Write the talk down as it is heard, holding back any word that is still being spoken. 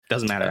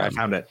Doesn't matter. I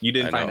found it. You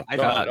didn't find it. I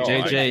found it.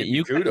 JJ,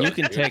 you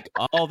can take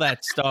all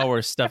that Star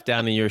Wars stuff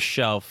down in your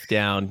shelf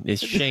down.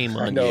 It's shame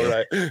on you.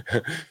 Right?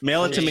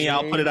 Mail it to me.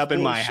 I'll put it up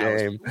in my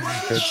house.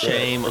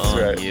 Shame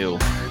on you.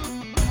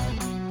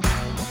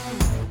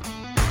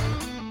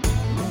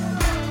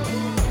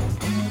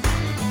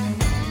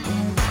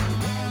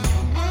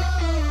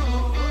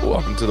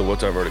 Welcome to the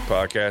What's Our Verdict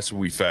podcast.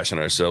 We fashion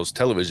ourselves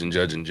television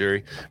judge and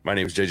jury. My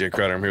name is JJ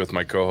Crowder. I'm here with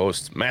my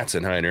co-host, Matt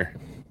Senheiner.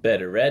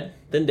 Better read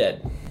than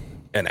dead.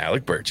 And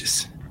Alec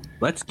Burgess.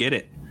 Let's get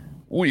it.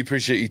 We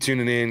appreciate you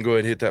tuning in. Go ahead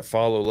and hit that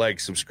follow, like,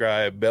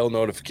 subscribe, bell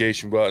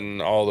notification button,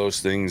 all those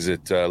things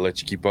that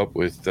let you keep up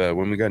with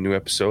when we got new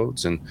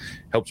episodes and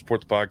help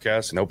support the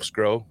podcast and help us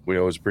grow. We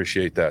always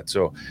appreciate that.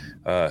 So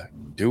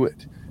do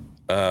it.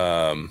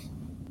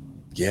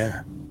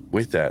 Yeah,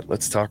 with that,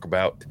 let's talk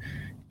about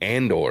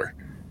Andor,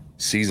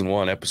 Season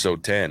 1,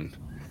 Episode 10.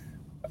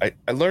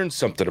 I learned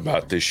something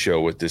about this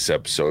show with this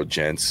episode,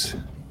 gents.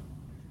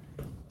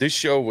 This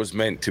show was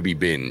meant to be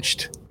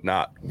binged,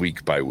 not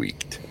week by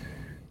week.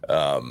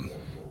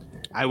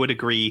 I would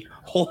agree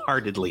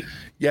wholeheartedly.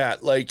 Yeah,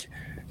 like,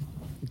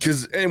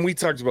 and we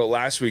talked about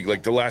last week,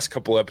 like the last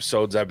couple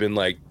episodes, I've been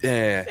like,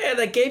 Yeah,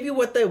 they gave you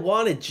what they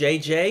wanted,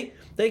 JJ.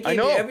 They gave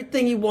you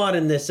everything you want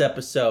in this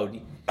episode.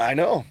 I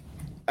know.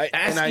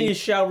 Asking you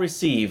shall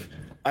receive.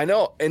 I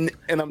know, and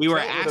we were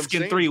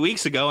asking 3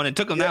 weeks ago, and it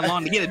took them that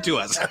long to get it to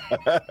us.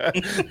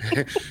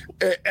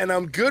 And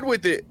I'm good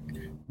with it,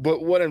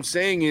 but what I'm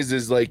saying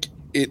is like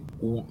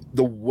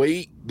the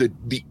way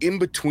the in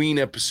between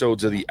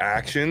episodes of the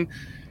action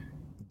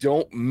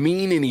don't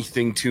mean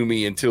anything to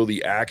me until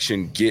the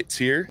action gets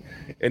here.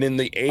 And in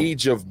the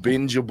age of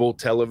bingeable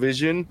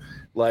television,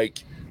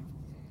 like,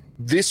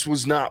 this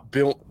was not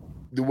built.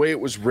 The way it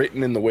was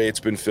written and the way it's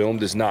been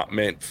filmed is not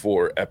meant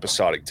for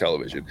episodic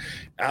television.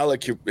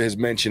 Alec has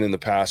mentioned in the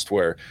past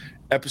where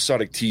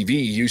episodic TV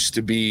used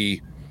to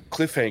be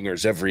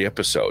cliffhangers every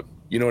episode.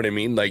 You know what I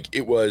mean? Like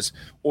it was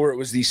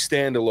these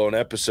standalone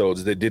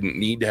episodes that didn't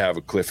need to have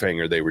a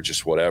cliffhanger. They were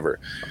just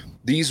whatever.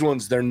 These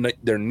ones, they're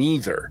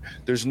neither.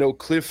 There's no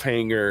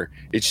cliffhanger.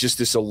 It's just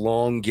this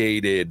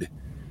elongated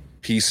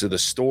piece of the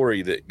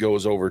story that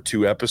goes over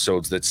 2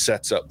 episodes that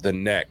sets up the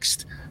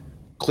next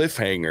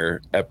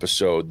cliffhanger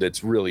episode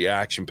that's really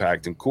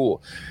action-packed and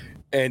cool.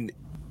 And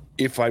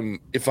if I'm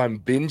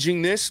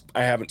binging this,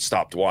 I haven't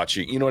stopped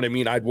watching. You know what I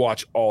mean? I'd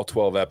watch all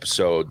 12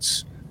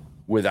 episodes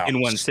without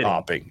in one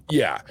stopping.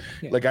 Yeah.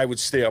 Like I would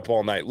stay up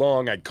all night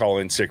long. I'd call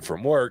in sick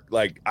from work.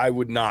 Like I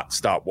would not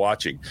stop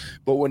watching.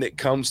 But when it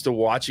comes to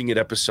watching it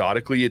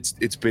episodically,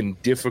 it's been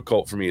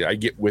difficult for me. I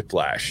get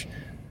whiplash.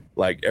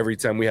 Like every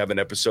time we have an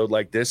episode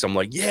like this, I'm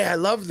like, yeah, I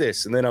love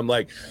this. And then I'm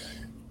like,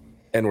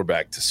 and we're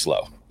back to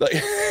slow.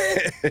 Like,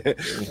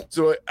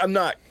 so I'm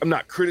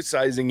not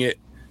criticizing it.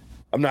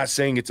 I'm not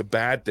saying it's a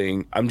bad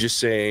thing. I'm just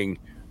saying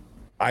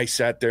I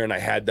sat there and I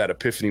had that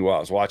epiphany while I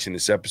was watching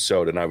this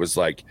episode, and I was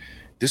like,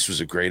 this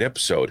was a great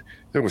episode.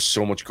 There was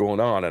so much going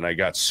on, and I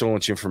got so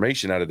much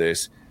information out of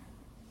this.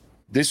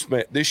 This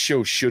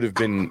show should have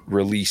been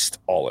released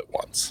all at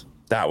once.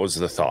 That was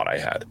the thought I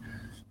had.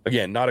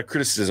 Again, not a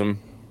criticism,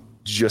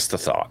 just a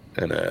thought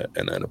and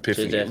an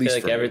epiphany. I feel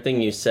like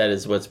everything you said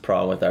is what's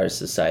wrong with our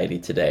society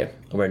today.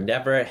 We're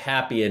never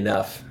happy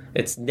enough.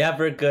 It's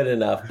never good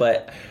enough.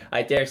 But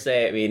I dare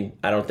say, I mean,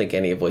 I don't think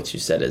any of what you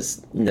said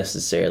is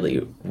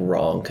necessarily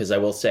wrong. Because I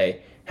will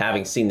say,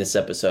 having seen this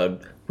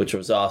episode, which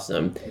was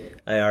awesome,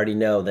 I already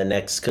know the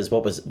next. Because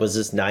what was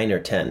this 9 or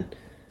 10?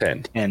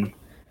 10.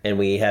 And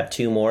we have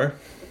 2 more.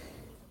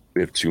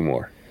 We have 2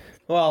 more.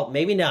 Well,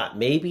 maybe not.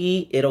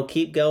 Maybe it'll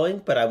keep going,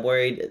 but I'm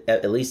worried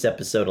at least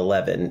episode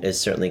 11 is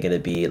certainly going to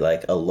be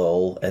like a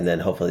lull, and then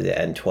hopefully they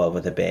end 12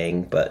 with a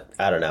bang. But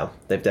I don't know.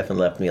 They've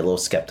definitely left me a little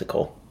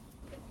skeptical.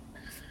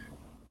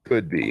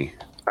 Could be.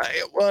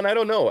 And I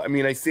don't know. I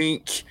mean, I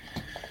think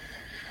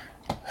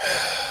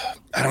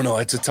I don't know.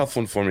 It's a tough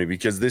one for me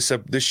because this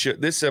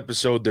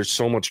episode, there's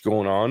so much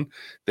going on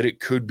that it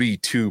could be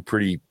 2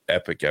 pretty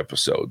epic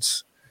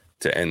episodes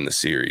to end the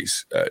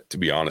series, to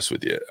be honest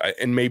with you.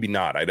 And maybe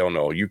not. I don't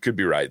know. You could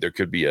be right. There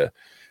could be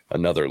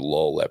another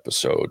lull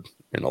episode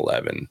in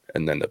 11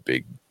 and then a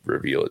big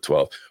reveal at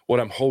 12. What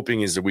I'm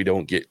hoping is that we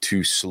don't get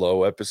 2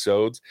 slow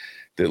episodes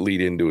that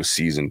lead into a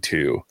season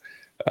 2.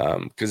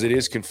 Because it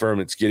is confirmed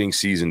it's getting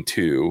season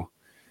 2.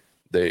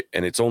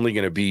 And it's only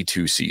going to be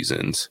 2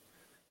 seasons.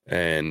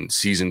 And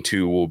season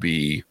 2 will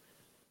be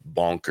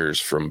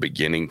bonkers from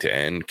beginning to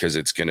end because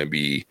it's going to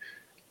be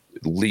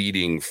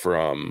leading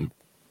from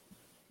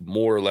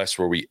more or less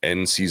where we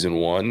end season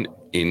 1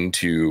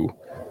 into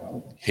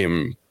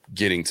him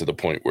getting to the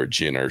point where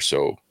Jyn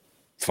Erso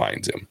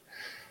finds him.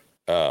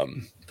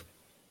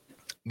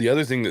 The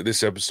other thing that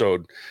this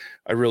episode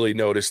I really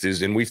noticed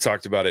is, and we've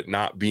talked about it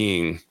not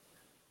being,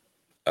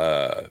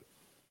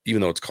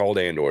 even though it's called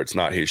Andor, it's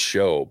not his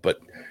show, but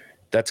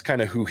that's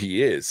kind of who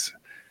he is.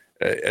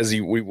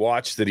 We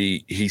watched that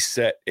he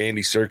set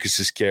Andy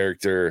Serkis's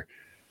character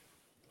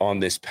on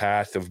this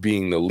path of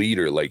being the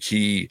leader. Like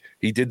he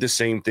did the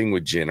same thing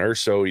with Jyn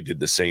Erso. He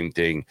did the same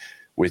thing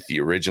with the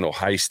original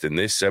heist in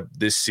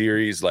this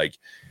series. Like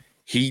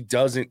he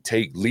doesn't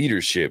take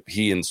leadership.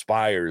 He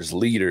inspires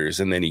leaders,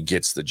 and then he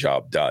gets the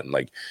job done.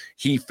 Like,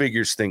 he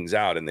figures things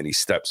out, and then he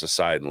steps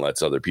aside and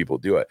lets other people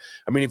do it.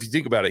 I mean, if you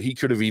think about it, he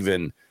could have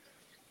even,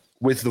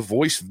 with the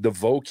voice, the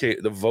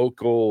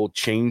vocal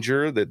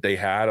changer that they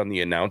had on the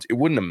announce, it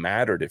wouldn't have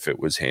mattered if it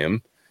was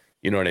him.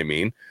 You know what I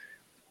mean?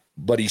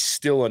 But he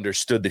still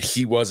understood that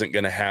he wasn't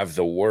going to have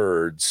the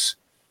words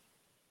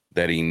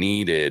that he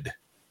needed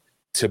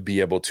to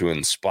be able to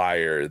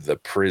inspire the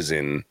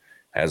prison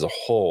as a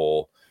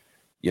whole,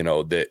 you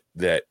know, that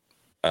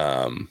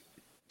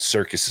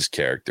Serkis's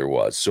character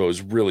was. So it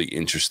was really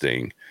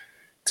interesting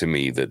to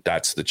me that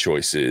that's the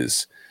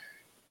choices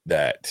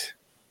that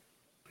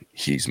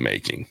he's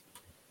making.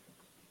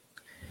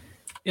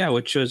 Yeah,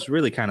 which was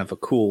really kind of a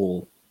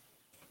cool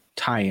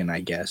tie-in,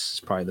 I guess, is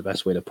probably the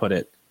best way to put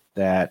it,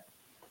 that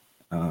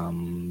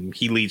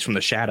he leads from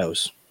the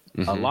shadows.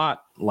 A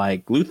lot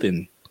like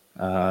Luthen,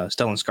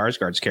 Stellan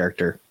Skarsgård's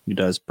character, who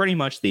does pretty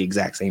much the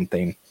exact same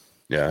thing.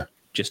 Yeah.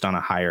 Just on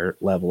a higher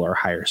level or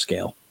higher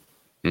scale.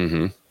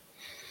 Yeah,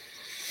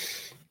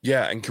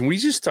 and can we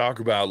just talk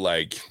about,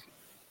 like,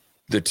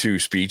 the two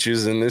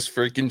speeches in this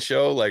freaking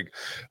show? Like,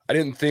 I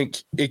didn't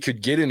think it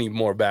could get any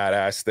more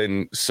badass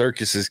than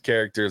Serkis's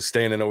character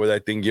standing over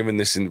that thing, giving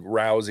this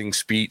rousing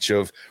speech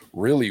of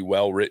really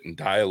well-written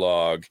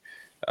dialogue,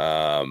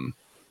 and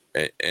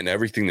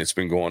everything that's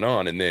been going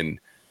on. And then,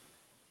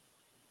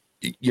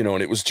 you know,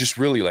 and it was just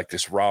really like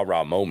this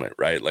rah-rah moment,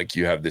 right? Like,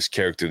 you have this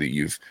character that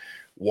you've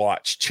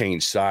watched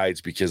change sides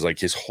because, like,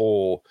 his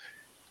whole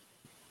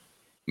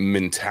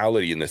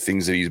mentality and the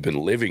things that he's been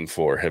living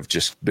for have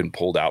just been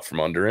pulled out from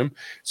under him.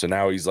 So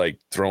now he's like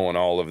throwing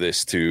all of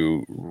this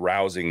to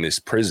rousing this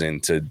prison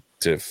to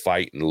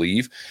fight and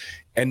leave.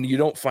 And you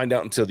don't find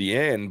out until the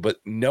end, but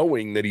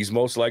knowing that he's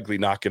most likely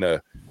not going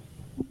to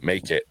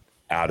make it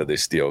out of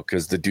this deal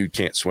because the dude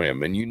can't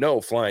swim. And you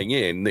know, flying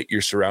in, that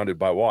you're surrounded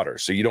by water.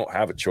 So you don't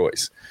have a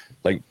choice.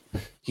 Like,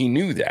 he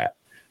knew that.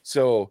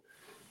 So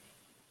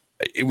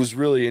it was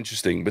really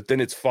interesting. But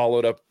then it's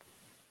followed up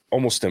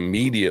almost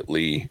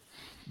immediately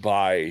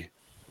by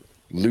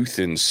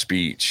Luthen's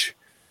speech,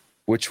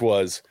 which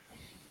was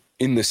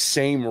in the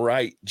same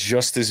right,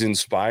 just as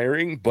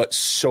inspiring, but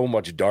so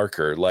much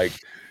darker. Like,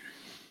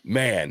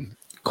 man,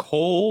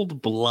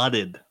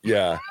 cold-blooded.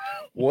 Yeah,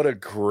 what a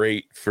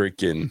great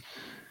freaking.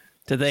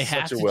 Did they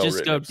have to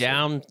just go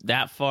down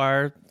that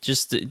far?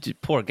 Just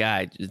poor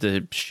guy,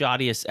 the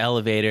shoddiest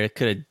elevator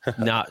could have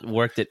not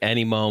worked at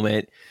any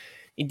moment.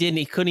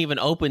 He couldn't even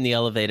open the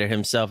elevator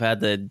himself.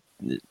 Had the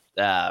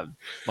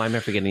why am I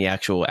forgetting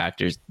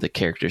the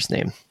character's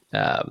name?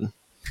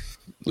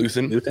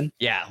 Luthen?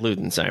 Yeah,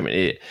 Luthen.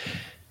 Sorry,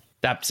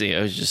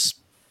 it was just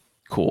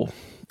cool.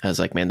 I was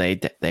like, man, they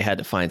had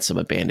to find some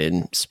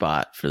abandoned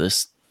spot for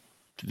this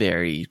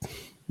very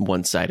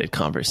one-sided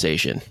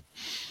conversation.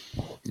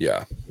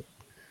 Yeah.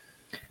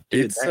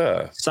 Dude,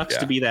 sucks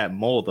to be that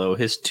mole, though.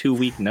 His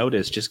 2-week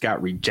notice just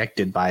got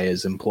rejected by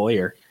his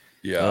employer.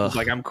 Yeah.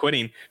 Like, I'm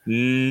quitting.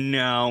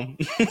 No.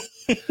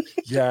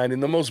 Yeah, and in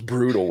the most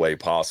brutal way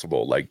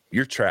possible. Like,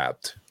 you're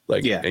trapped.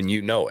 Like, yeah. And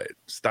you know it.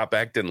 Stop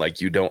acting like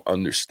you don't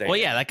understand. Well,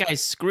 yeah, that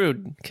guy's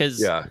screwed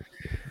because you're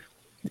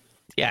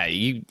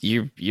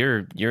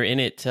in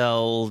it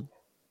till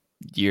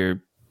you're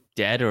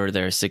dead or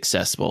they're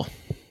successful.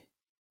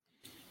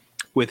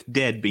 With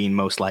dead being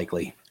most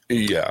likely.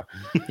 Yeah.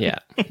 Yeah.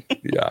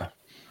 Yeah.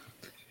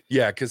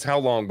 Yeah, because how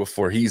long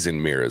before he's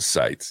in Mira's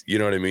sights? You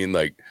know what I mean?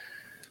 Like,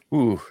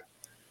 ooh.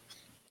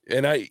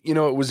 And it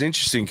was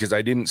interesting because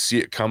I didn't see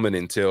it coming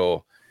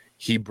until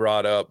he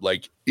brought up,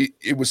 like,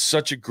 it was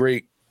such a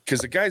great,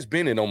 because the guy's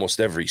been in almost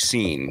every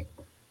scene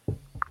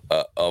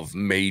of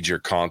major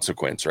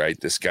consequence,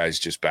 right? This guy's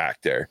just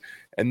back there.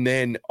 And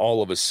then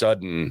all of a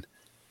sudden,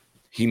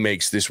 he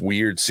makes this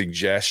weird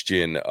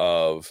suggestion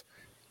of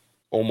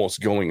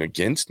almost going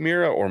against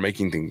Mira or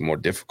making things more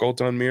difficult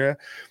on Mira.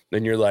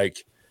 Then you're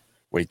like,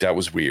 wait, that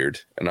was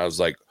weird. And I was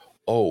like,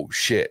 oh,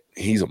 shit,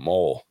 he's a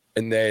mole.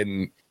 And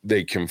then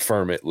they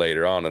confirm it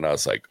later on. And I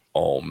was like,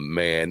 oh,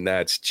 man,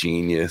 that's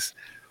genius.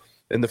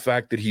 And the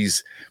fact that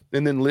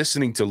and then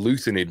listening to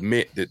Luthen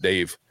admit that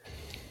they've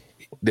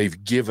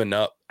given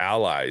up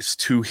allies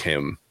to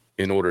him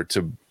in order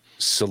to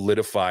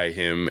solidify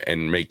him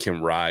and make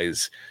him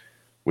rise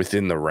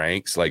within the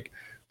ranks. Like,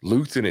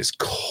 Luthen is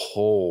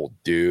cold,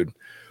 dude.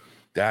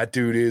 That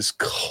dude is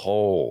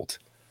cold.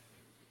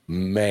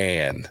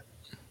 Man,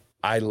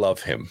 I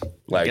love him.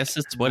 Like, I guess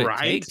that's what it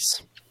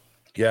takes.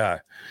 Yeah.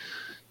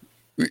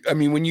 I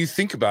mean, when you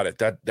think about it,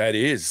 that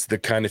is the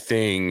kind of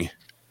thing,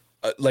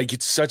 like,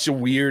 it's such a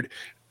weird.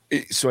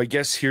 So I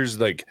guess here's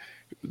like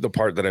the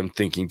part that I'm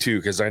thinking too,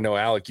 because I know,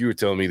 Alec, you were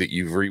telling me that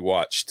you've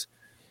rewatched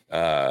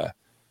Rogue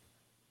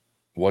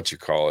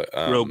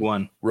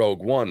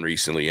One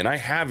recently, and I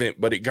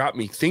haven't, but it got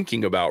me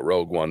thinking about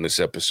Rogue One this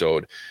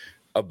episode,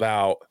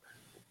 about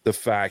the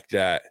fact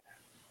that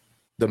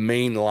the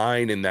main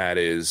line in that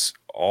is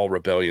all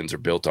rebellions are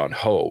built on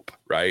hope,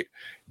 right?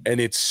 And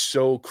it's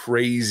so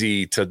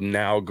crazy to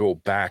now go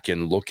back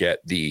and look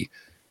at the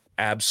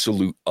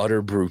absolute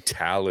utter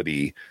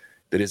brutality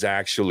that is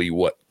actually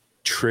what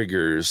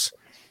triggers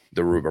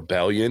the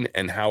rebellion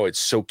and how it's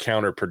so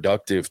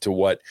counterproductive to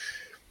what,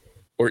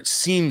 or it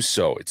seems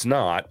so. It's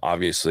not,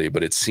 obviously,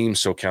 but it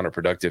seems so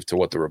counterproductive to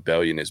what the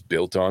rebellion is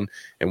built on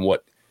and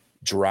what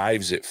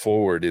drives it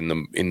forward in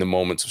the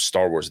moments of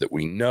Star Wars that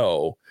we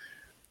know,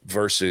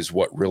 versus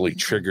what really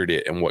triggered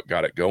it and what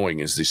got it going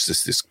is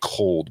this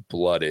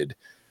cold-blooded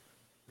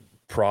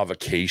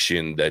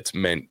provocation that's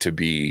meant to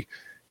be,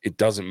 it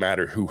doesn't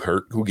matter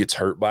who gets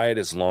hurt by it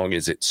as long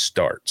as it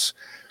starts.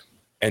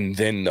 And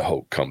then the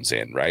hope comes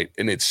in, right?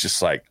 And it's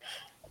just like,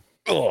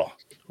 oh.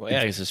 Well,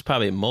 yeah, because there's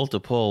probably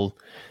multiple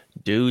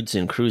dudes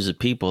and crews of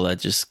people that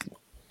just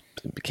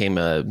became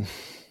a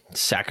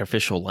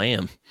sacrificial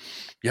lamb.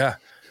 Yeah.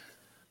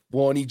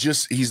 Well, and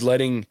he's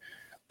letting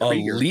a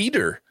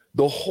leader,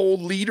 the whole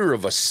leader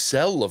of a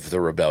cell of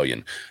the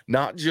rebellion,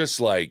 not just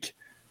like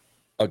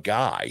a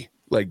guy,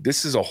 like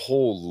this is a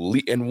whole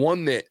and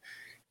one that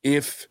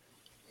if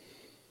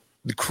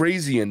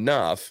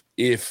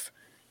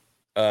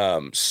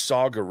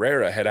Saw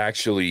Gerrera had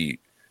actually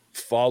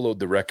followed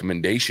the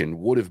recommendation,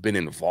 would have been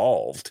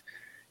involved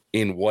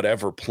in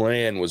whatever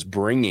plan was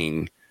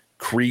bringing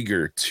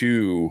Kreegyr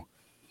to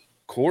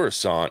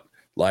Coruscant.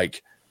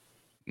 Like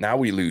now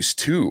we lose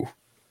two,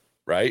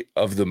 right,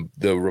 of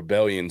the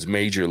rebellion's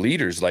major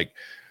leaders. Like,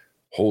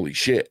 holy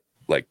shit,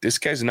 like this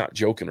guy's not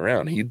joking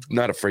around. He's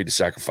not afraid to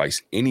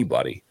sacrifice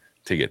anybody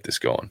to get this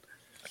going.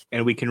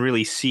 And we can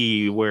really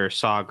see where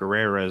Saw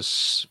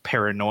Gerrera's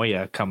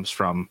paranoia comes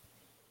from.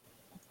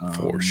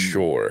 For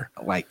sure.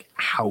 Like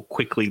how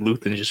quickly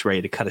Luthen's just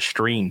ready to cut a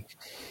string.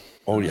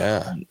 Oh,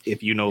 yeah.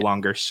 If you no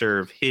longer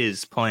serve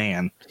his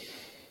plan.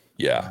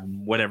 Yeah.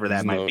 Whatever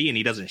that might be. And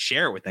he doesn't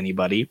share it with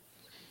anybody.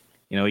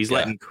 You know, he's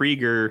letting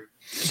Kreegyr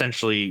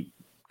essentially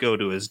go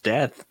to his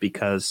death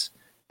because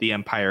the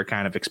Empire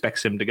kind of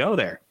expects him to go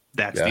there.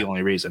 That's the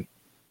only reason.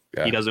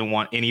 Yeah. He doesn't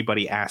want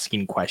anybody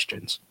asking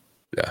questions.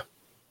 Yeah.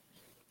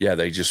 Yeah,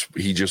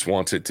 he just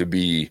wants it to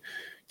be,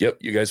 yep,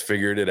 you guys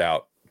figured it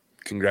out.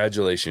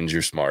 Congratulations,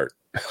 you're smart.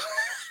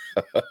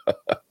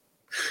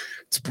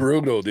 It's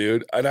brutal,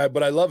 dude.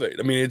 But I love it.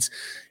 I mean,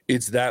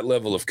 it's that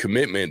level of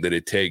commitment that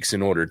it takes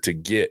in order to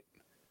get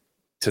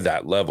to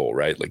that level,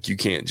 right? Like you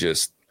can't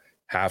just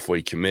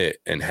halfway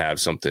commit and have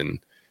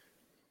something,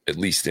 at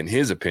least in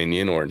his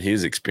opinion or in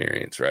his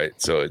experience, right?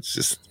 So it's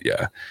just,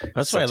 yeah.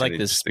 That's why I like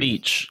this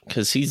speech,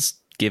 because he's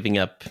giving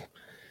up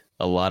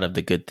a lot of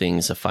the good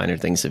things, the finer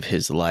things of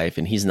his life,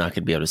 and he's not going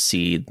to be able to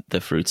see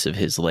the fruits of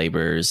his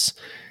labors.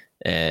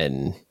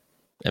 And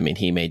I mean,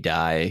 he may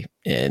die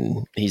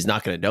and he's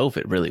not going to know if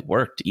it really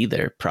worked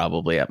either.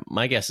 Probably.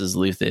 My guess is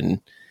Luthen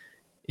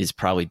is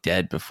probably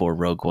dead before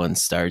Rogue One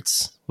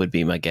starts, would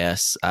be my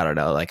guess. I don't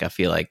know. Like, I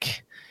feel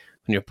like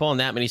when you're pulling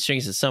that many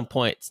strings at some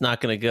point, it's not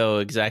going to go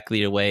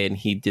exactly the way. And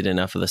he did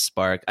enough of the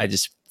spark.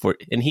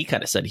 And he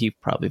kind of said he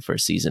probably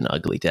foresees an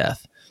ugly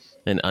death,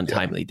 an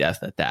untimely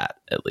death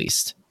at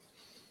least.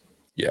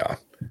 Yeah.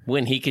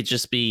 When he could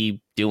just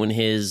be doing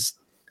his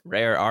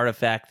rare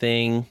artifact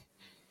thing,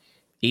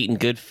 eating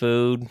good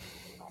food,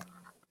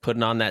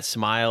 putting on that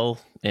smile,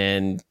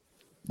 and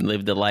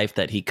live the life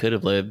that he could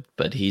have lived,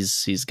 but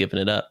he's given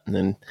it up. And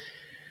then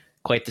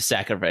quite the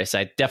sacrifice.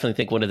 I definitely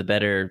think one of the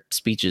better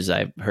speeches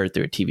I've heard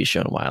through a TV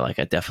show in a while. Like,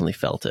 I definitely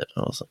felt it.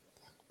 That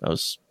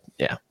was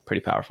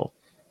pretty powerful.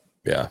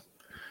 Yeah.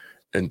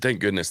 And thank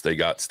goodness they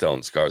got Stellan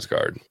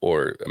Skarsgård,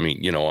 or, I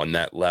mean, you know, on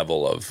that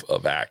level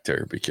of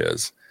actor,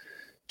 because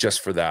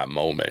just for that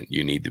moment,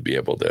 you need to be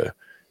able to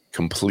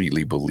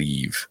completely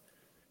believe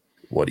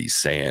what he's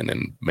saying.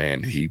 And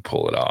man, he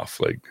pull it off.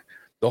 Like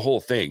the whole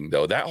thing,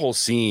 though, that whole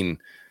scene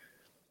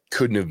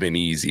couldn't have been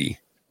easy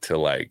to,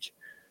 like,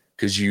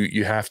 because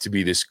you have to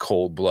be this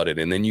cold-blooded,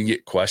 and then you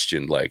get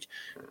questioned, like,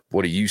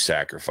 what are you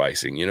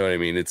sacrificing? You know what I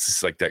mean? It's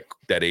just like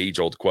that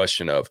age-old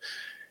question of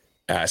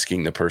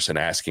asking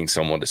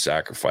someone to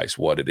sacrifice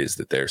what it is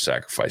that they're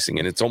sacrificing.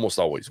 And it's almost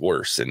always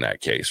worse in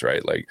that case,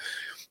 right? Like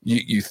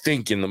you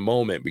think in the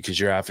moment, because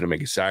you're having to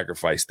make a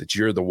sacrifice, that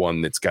you're the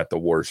one that's got the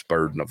worst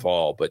burden of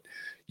all. But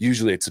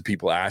usually it's the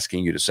people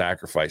asking you to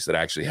sacrifice that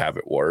actually have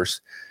it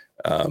worse.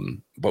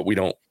 But we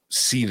don't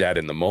see that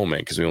in the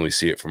moment because we only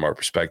see it from our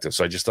perspective.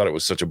 So I just thought it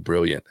was such a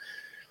brilliant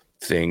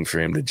thing for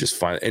him to just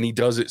find. And he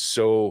does it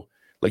so,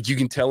 like, you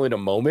can tell in a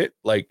moment,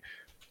 like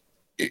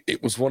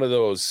it was one of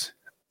those,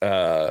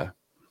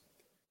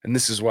 and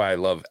this is why I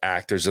love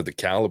actors of the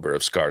caliber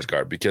of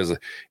Skarsgård, because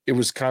it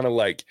was kind of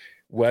like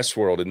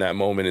Westworld in that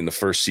moment in the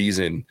first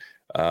season,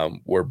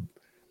 where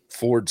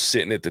Ford's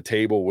sitting at the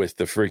table with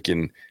the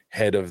freaking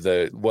head of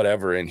the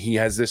whatever, and he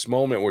has this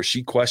moment where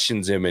she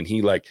questions him, and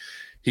he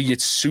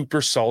gets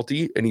super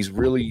salty, and he's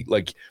really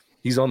like,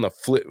 he's on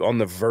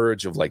the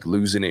verge of like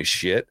losing his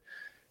shit,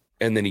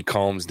 and then he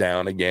calms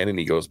down again and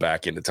he goes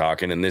back into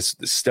talking. And this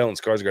Stellan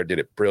Skarsgård did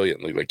it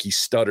brilliantly. Like, he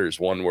stutters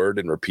one word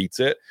and repeats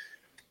it,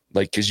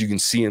 like, because you can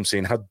see him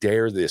saying, how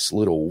dare this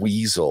little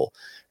weasel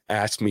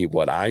ask me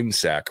what I'm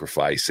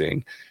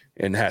sacrificing,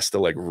 and has to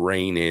like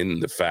rein in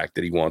the fact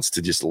that he wants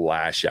to just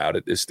lash out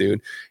at this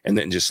dude, and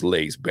then just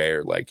lays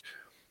bare like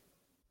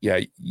yeah,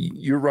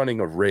 you're running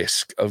a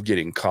risk of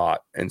getting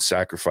caught and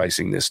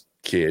sacrificing this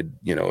kid,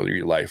 you know,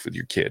 your life with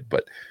your kid.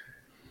 But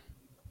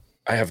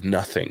I have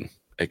nothing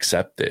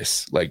except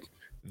this. Like,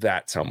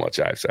 that's how much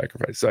I've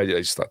sacrificed. So I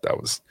just thought that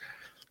was,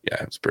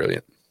 yeah, it's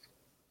brilliant.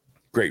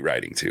 Great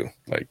writing too.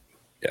 Like,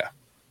 yeah,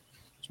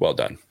 it's well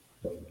done.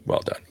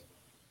 Well done.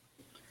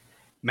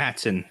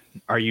 Mattson,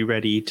 are you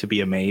ready to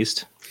be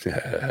amazed?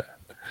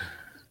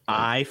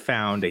 I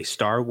found a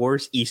Star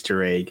Wars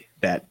Easter egg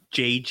that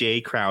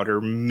J.J.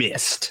 Crowder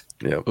missed.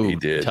 Yep, he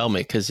did. Tell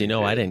me, because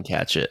I didn't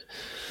catch it.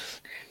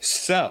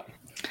 So,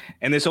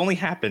 and this only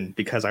happened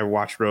because I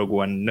watched Rogue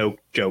One, no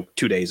joke,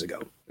 2 days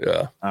ago.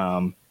 Yeah.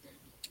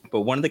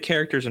 But one of the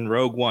characters in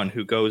Rogue One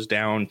who goes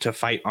down to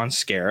fight on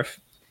Scarif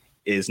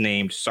is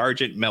named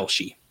Sergeant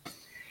Melshi.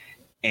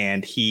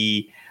 And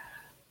he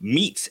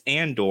meets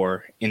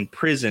Andor in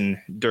prison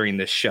during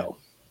this show.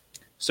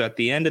 So at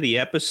the end of the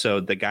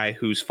episode, the guy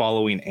who's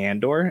following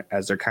Andor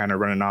as they're kind of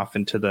running off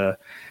into the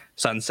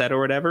sunset or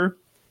whatever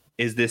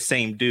is this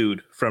same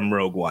dude from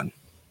Rogue One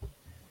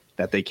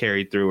that they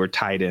carried through or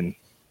tied in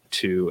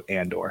to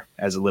Andor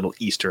as a little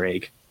Easter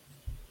egg.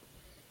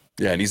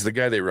 Yeah, and he's the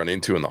guy they run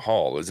into in the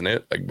hall, isn't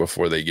it? Like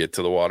before they get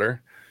to the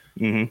water.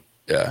 Mm-hmm.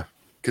 Yeah,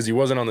 because he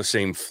wasn't on the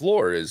same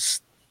floor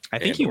as I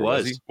think Andor, he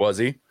was. Was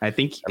he? I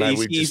think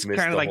he's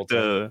kind of like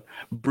the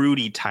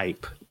broody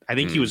type. I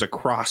think he was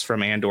across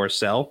from Andor's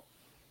cell,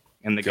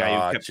 and the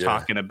guy who kept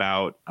talking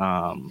about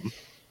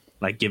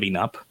like giving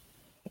up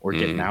or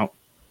getting out.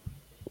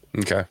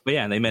 Okay. But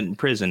yeah, they met in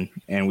prison,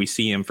 and we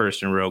see him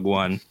first in Rogue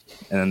One,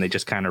 and then they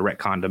just kind of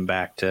retconned him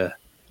back to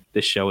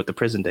this show with the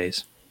prison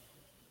days.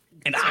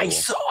 And I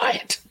saw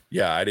it.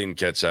 Yeah, I didn't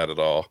catch that at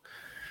all.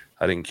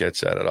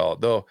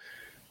 Though,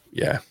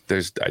 yeah,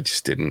 I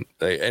just didn't.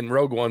 And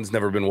Rogue One's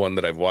never been one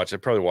that I've watched. I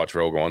probably watched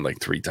Rogue One like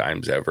 3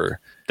 times ever.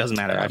 Doesn't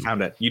matter. I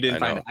found it. You didn't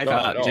find it. I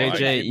found it.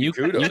 JJ, you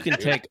can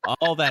take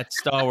all that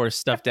Star Wars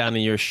stuff down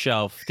in your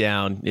shelf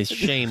down. It's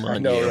shame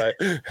on you. Right?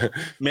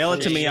 Mail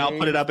it to me. I'll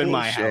put it up in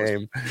my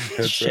house.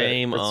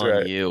 Shame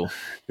on you.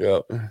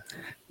 Yep.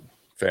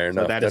 Fair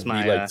enough. That'd be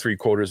like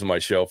 3/4 of my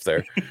shelf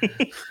there.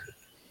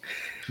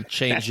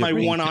 That's my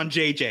one on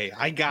JJ.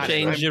 I got it.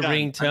 Change your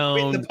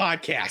ringtone. The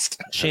podcast.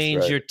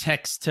 Change your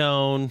text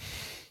tone.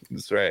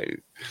 That's right.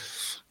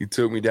 You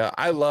took me down.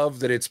 I love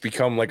that it's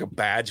become like a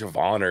badge of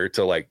honor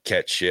to like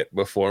catch shit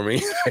before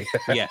me.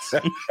 Yes.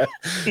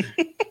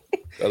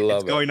 I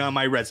love it's going on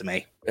my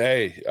resume.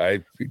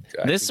 Hey,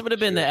 this would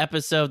have been the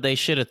episode they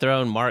should have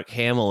thrown Mark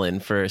Hamill in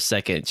for a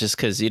second, just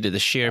because the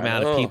sheer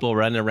amount of people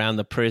running around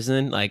the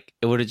prison. Like,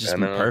 it would have just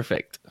been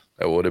perfect.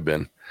 It would have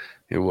been.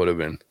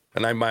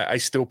 And I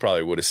still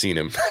probably would have seen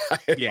him.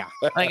 Yeah.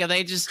 Like,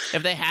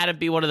 if they had to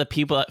be one of the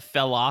people that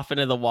fell off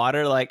into the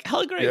water, like,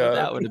 how great would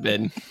that would have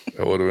been?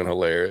 It would have been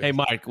hilarious. Hey,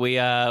 Mark,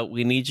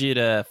 we need you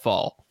to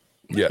fall.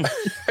 Yeah.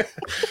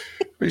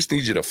 We just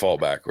need you to fall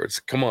backwards.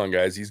 Come on,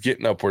 guys. He's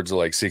getting upwards of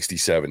like 60,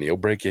 70. He'll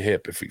break your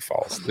hip if he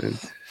falls, dude.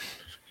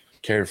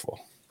 Careful.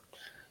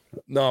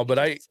 No, but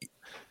I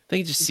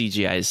think just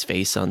CGI his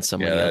face on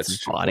somebody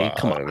else's body. Wow,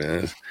 come on.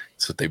 Man.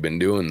 That's what they've been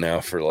doing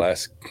now for the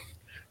last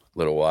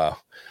little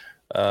while.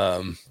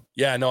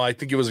 Yeah, no, I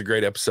think it was a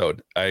great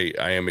episode. I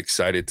am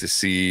excited to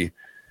see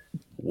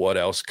what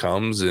else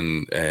comes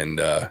and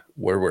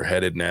where we're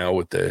headed now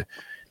with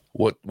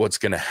what's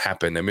going to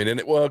happen. I mean,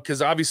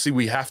 because obviously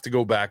we have to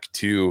go back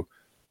to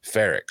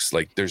Ferrix.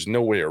 Like, there's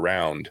no way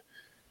around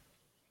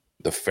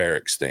the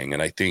Ferrix thing.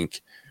 And I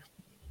think,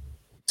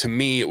 to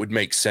me, it would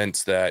make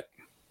sense that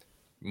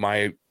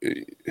the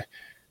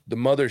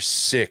mother's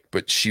sick,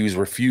 but she was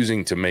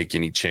refusing to make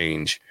any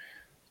change.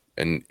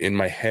 And in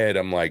my head,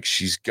 I'm like,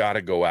 she's got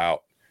to go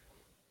out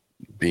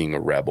being a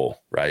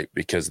rebel, right?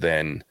 Because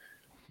then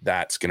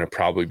that's going to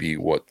probably be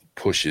what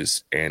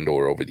pushes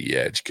Andor over the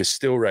edge. Because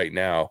still right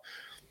now,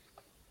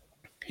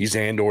 he's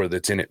Andor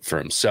that's in it for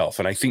himself.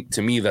 And I think,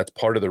 to me, that's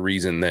part of the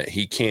reason that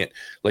he can't,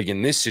 like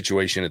in this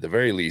situation at the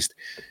very least,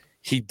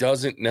 he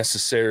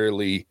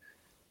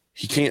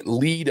can't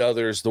lead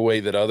others the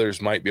way that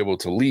others might be able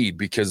to lead,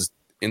 because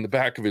in the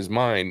back of his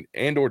mind,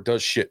 Andor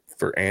does shit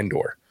for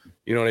Andor.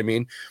 You know what I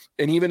mean?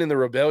 And even in the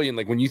rebellion,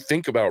 like when you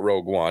think about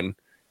Rogue One,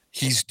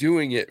 he's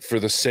doing it for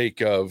the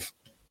sake of,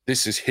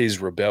 this is his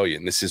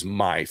rebellion. This is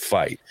my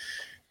fight.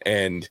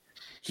 And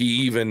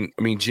Jyn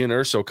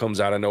Erso comes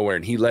out of nowhere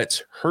and he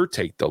lets her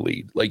take the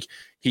lead. Like,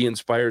 he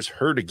inspires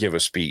her to give a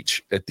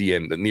speech at the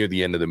end, near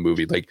the end of the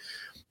movie. Like,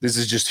 this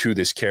is just who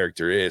this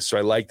character is. So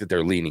I like that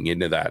they're leaning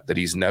into that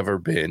he's never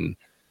been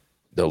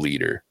the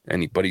leader,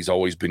 but he's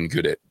always been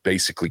good at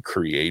basically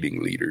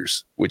creating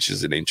leaders, which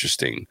is an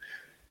interesting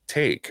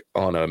take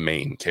on a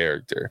main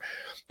character.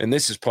 And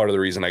this is part of the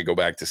reason I go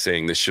back to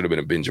saying this should have been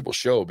a bingeable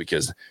show,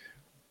 because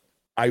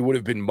I would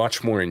have been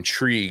much more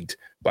intrigued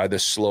by the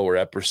slower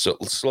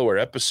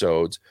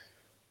episodes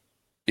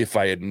if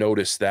I had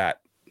noticed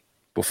that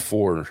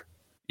before.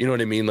 You know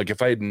what I mean? Like,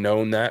 if I had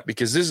known that,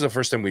 because this is the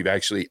first time we've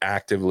actually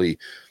actively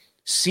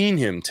seen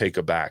him take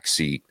a back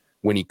seat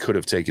when he could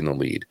have taken the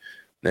lead,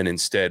 then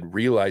instead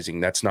realizing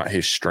that's not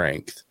his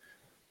strength,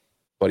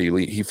 but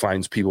he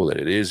finds people that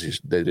it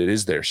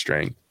is their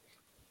strength.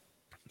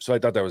 So I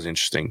thought that was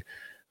interesting.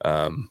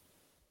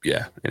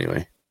 Yeah,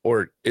 anyway,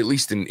 or at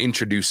least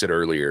introduce it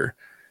earlier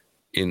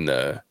in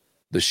the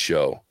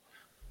show,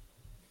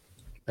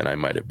 and I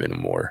might have been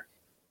more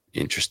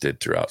interested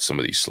throughout some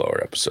of these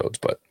slower episodes.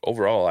 But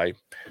overall, I'm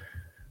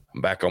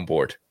back on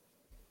board.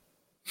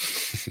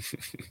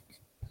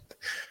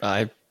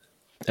 I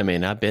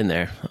mean, I've been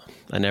there.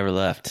 I never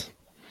left.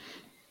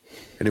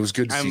 And it was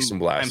good to see some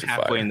blasted fire.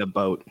 I'm halfway in the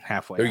boat.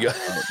 Halfway. There you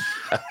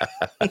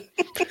go.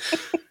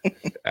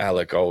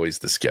 Alec, always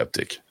the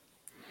skeptic.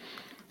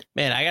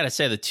 Man, I got to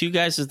say, the two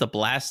guys with the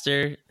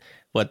blaster,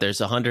 there's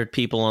 100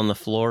 people on the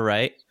floor,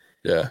 right?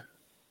 Yeah.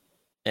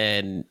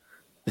 And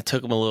it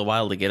took them a little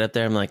while to get up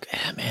there. I'm like,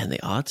 man,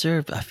 the odds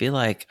are, I feel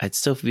like I'd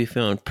still be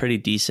feeling pretty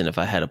decent if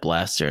I had a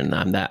blaster and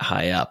I'm that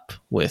high up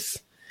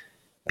with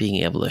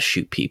being able to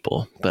shoot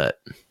people. But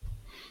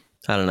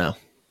I don't know.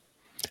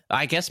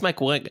 I guess, Mike,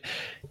 do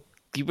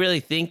you really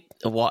think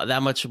that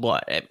much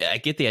water? I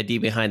get the idea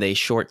behind they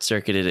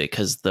short-circuited it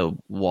because the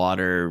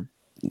water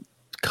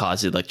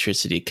caused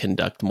electricity to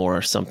conduct more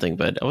or something,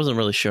 but I wasn't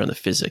really sure on the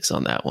physics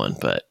on that one,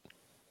 but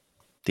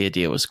the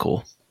idea was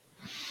cool.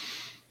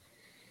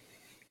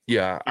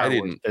 Yeah, I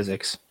didn't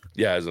physics.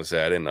 Yeah, as I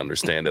say, I didn't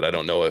understand it. I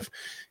don't know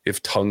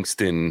if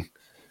tungsten,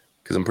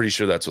 because I'm pretty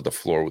sure that's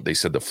what they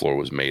said the floor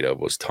was made of,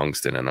 was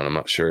tungsten, and I'm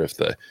not sure if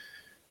the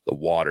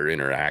water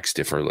interacts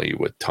differently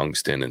with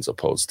tungsten as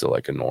opposed to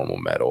like a normal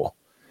metal,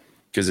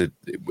 because it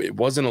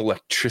wasn't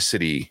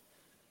electricity.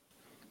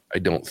 I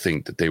don't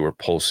think that they were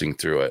pulsing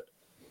through it.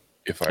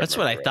 That's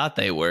what I thought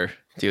they were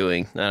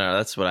doing. I don't know.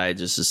 That's what I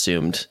just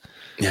assumed.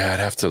 Yeah, I'd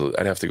have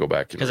to go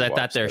back because I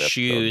thought their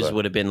shoes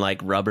would have been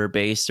like rubber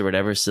based or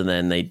whatever. So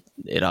then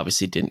it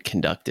obviously didn't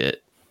conduct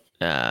it.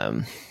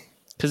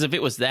 Because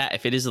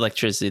if it is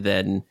electricity,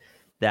 then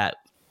that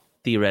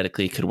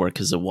theoretically could work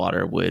because the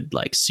water would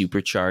like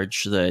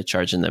supercharge the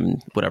charge, and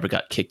then whatever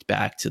got kicked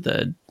back to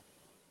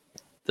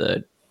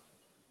the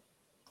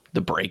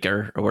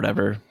breaker or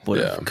whatever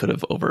could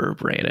have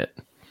overran it.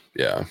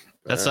 Yeah.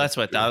 That's what I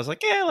thought. I was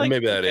like, yeah, like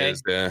maybe that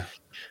is. Yeah.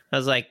 I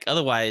was like,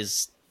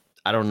 otherwise,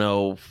 I don't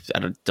know.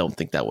 I don't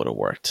think that would have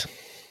worked.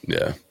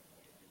 Yeah,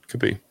 could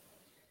be.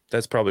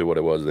 That's probably what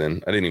it was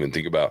then. I didn't even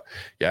think about.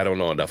 Yeah, I don't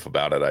know enough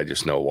about it. I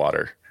just know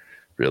water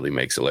really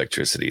makes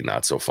electricity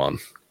not so fun.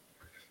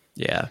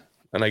 Yeah,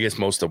 and I guess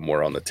most of them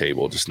were on the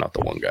table, just not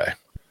the one guy.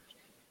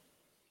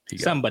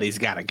 Somebody's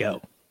got to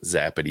go.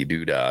 Zappity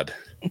doodad,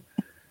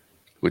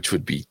 which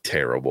would be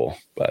terrible,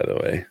 by the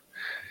way.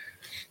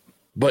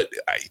 But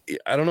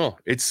I don't know.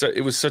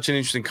 It was such an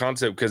interesting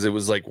concept because it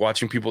was like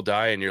watching people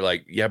die and you're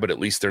like, yeah, but at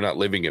least they're not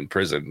living in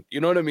prison. You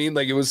know what I mean?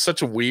 Like it was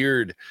such a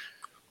weird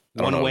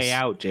one way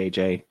out,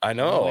 JJ. I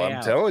know.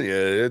 I'm telling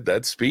you,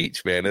 that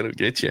speech, man, it'll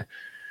get you.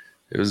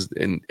 It was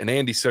and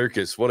Andy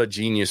Serkis, what a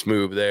genius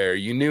move there.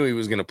 You knew he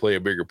was going to play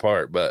a bigger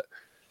part, but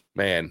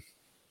man,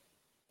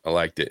 I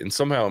liked it. And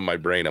somehow in my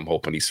brain, I'm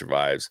hoping he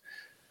survives.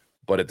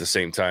 But at the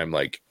same time,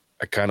 like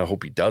I kind of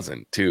hope he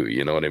doesn't too.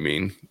 You know what I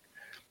mean?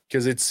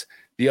 Because it's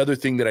the other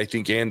thing that I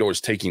think Andor's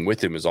taking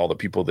with him is all the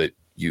people that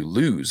you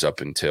lose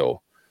up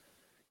until,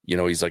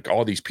 he's like,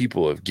 all these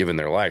people have given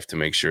their life to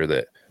make sure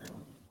that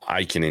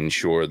I can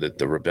ensure that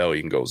the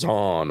rebellion goes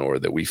on or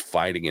that we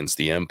fight against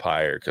the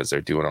Empire because they're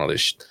doing all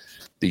these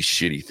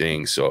shitty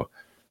things. So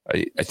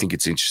I think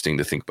it's interesting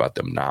to think about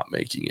them not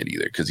making it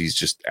either, because he's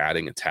just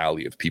adding a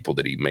tally of people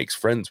that he makes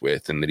friends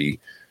with and that he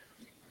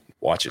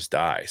watches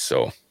die.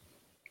 So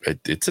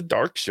it's a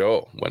dark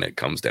show when it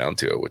comes down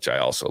to it, which I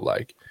also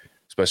like.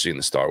 Especially in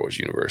the Star Wars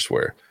universe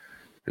where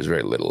there's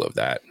very little of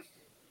that.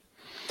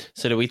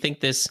 So do we think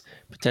this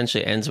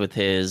potentially ends with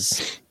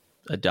his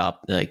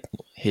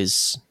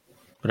his,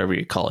 whatever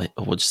you call it,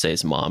 we'll just say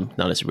his mom,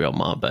 not his real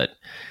mom, but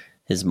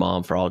his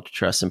mom for all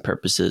intents and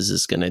purposes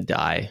is going to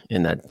die.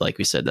 And that, like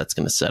we said, that's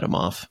going to set him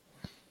off.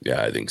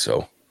 Yeah, I think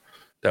so.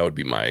 That would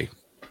be my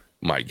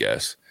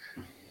guess.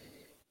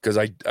 Because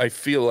I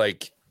feel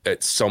like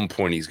at some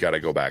point he's got to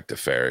go back to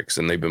Ferrix,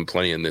 and they've been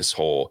playing this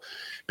whole,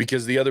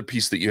 because the other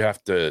piece that you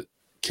have to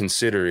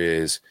consider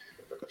is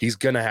he's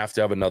going to have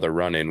another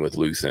run-in with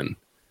Luthen,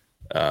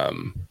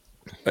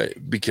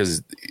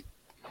 because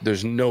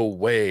there's no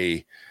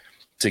way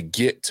to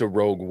get to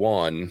Rogue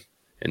One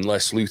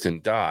unless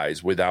Luthen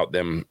dies without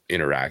them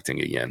interacting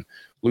again.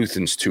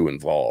 Luthen's too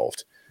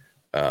involved.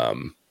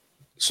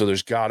 So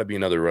there's got to be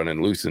another run-in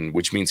Luthen,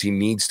 which means he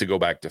needs to go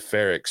back to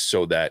Ferrix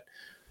so that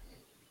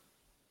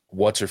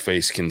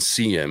What's-Her-Face can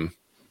see him.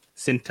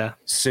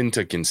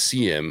 Cinta can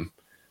see him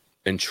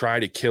and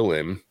try to kill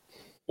him,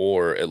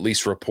 or at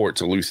least report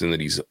to Luthen that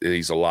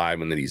he's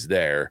alive and that he's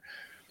there.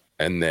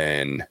 And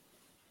then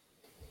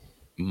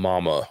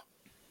Mama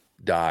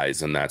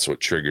dies, and that's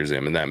what triggers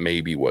him. And that may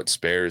be what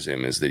spares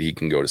him, is that he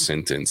can go to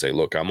Cinta and say,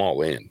 look, I'm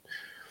all in.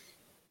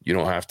 You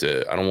don't have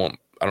to, I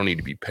don't need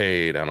to be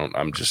paid. I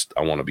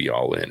want to be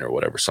all in, or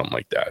whatever, something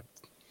like that.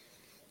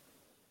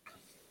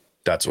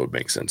 That's what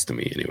makes sense to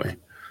me anyway.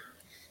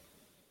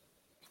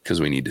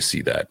 Because we need to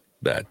see that.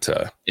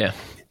 Yeah.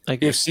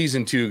 If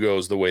season 2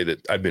 goes the way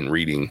that I've been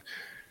reading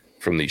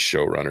from these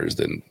showrunners,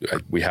 then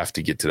we have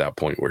to get to that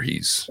point where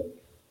he's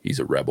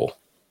a rebel.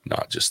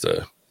 not just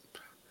a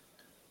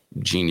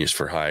genius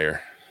for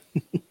hire.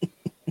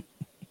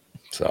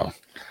 So, all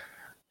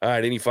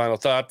right. Any final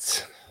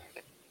thoughts?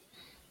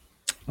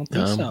 I don't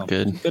think so.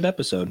 Good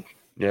episode.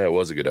 Yeah, it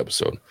was a good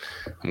episode.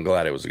 I'm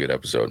glad it was a good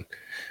episode.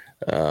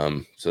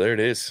 So there it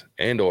is.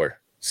 Andor,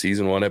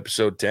 season 1,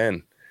 episode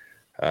 10.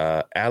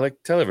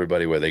 Alec, tell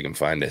everybody where they can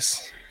find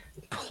us.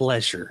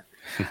 Pleasure.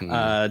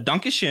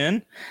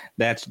 Dankeschön,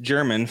 that's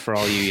German for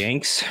all you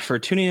Yanks, for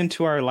tuning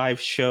into our live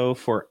show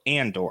for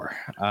Andor.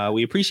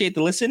 We appreciate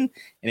the listen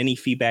and any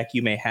feedback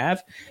you may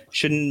have.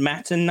 Should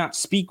Matson not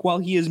speak while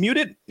he is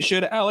muted?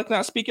 Should Alec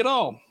not speak at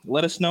all?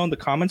 Let us know in the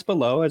comments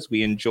below as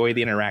we enjoy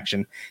the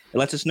interaction. It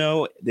lets us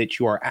know that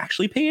you are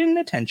actually paying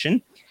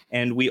attention,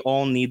 and we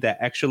all need that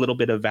extra little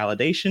bit of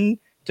validation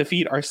to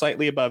feed our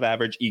slightly above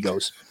average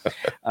egos.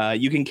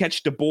 You can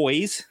catch the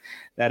boys,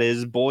 that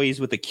is boys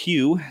with a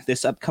Q,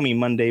 this upcoming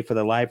Monday for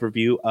the live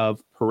review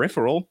of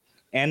Peripheral,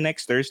 and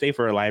next Thursday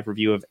for a live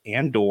review of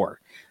Andor.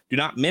 Do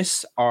not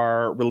miss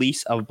our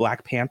release of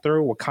Black Panther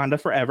Wakanda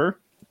Forever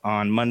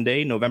on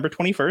Monday, November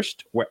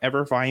 21st,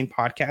 wherever fine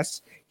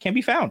podcasts can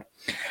be found.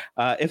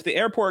 If the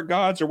airport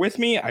gods are with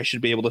me, I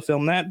should be able to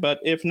film that, but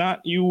if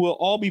not, you will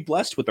all be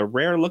blessed with a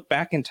rare look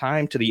back in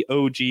time to the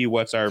OG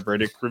What's Our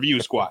Verdict review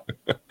squad.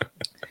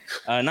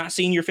 Not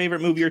seeing your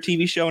favorite movie or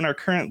TV show in our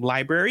current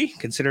library?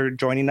 Consider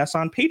joining us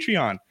on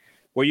Patreon,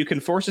 where you can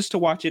force us to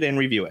watch it and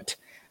review it.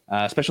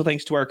 Special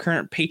thanks to our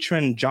current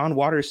patron, John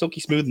Waters Silky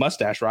Smooth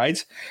Mustache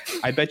Rides.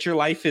 I bet your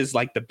life is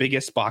like the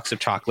biggest box of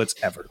chocolates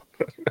ever.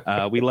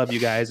 We love you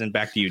guys, and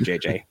back to you,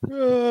 JJ.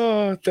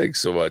 Oh, thanks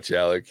so much,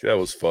 Alec. That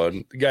was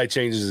fun. The guy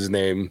changes his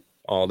name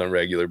on a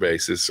regular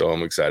basis, so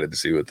I'm excited to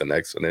see what the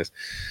next one is.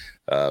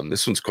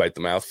 This one's quite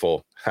the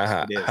mouthful.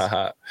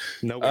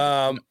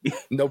 No,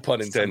 no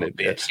pun intended.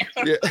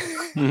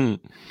 Yeah.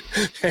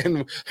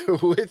 And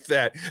with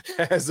that,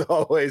 as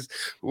always,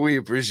 we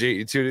appreciate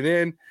you tuning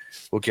in.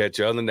 We'll catch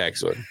you on the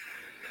next one.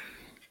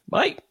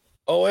 Bye.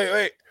 Oh,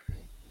 wait.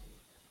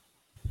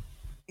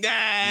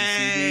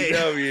 Yay!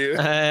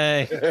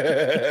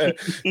 Hey.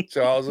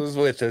 Charles was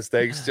with us.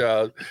 Thanks,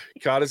 Charles.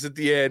 Caught us at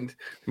the end,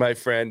 my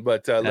friend.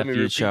 But let me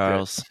repeat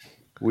Charles. That.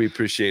 We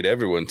appreciate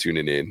everyone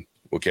tuning in.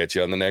 We'll catch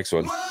you on the next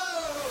one.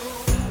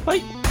 Bye.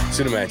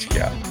 Cinemagic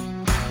out.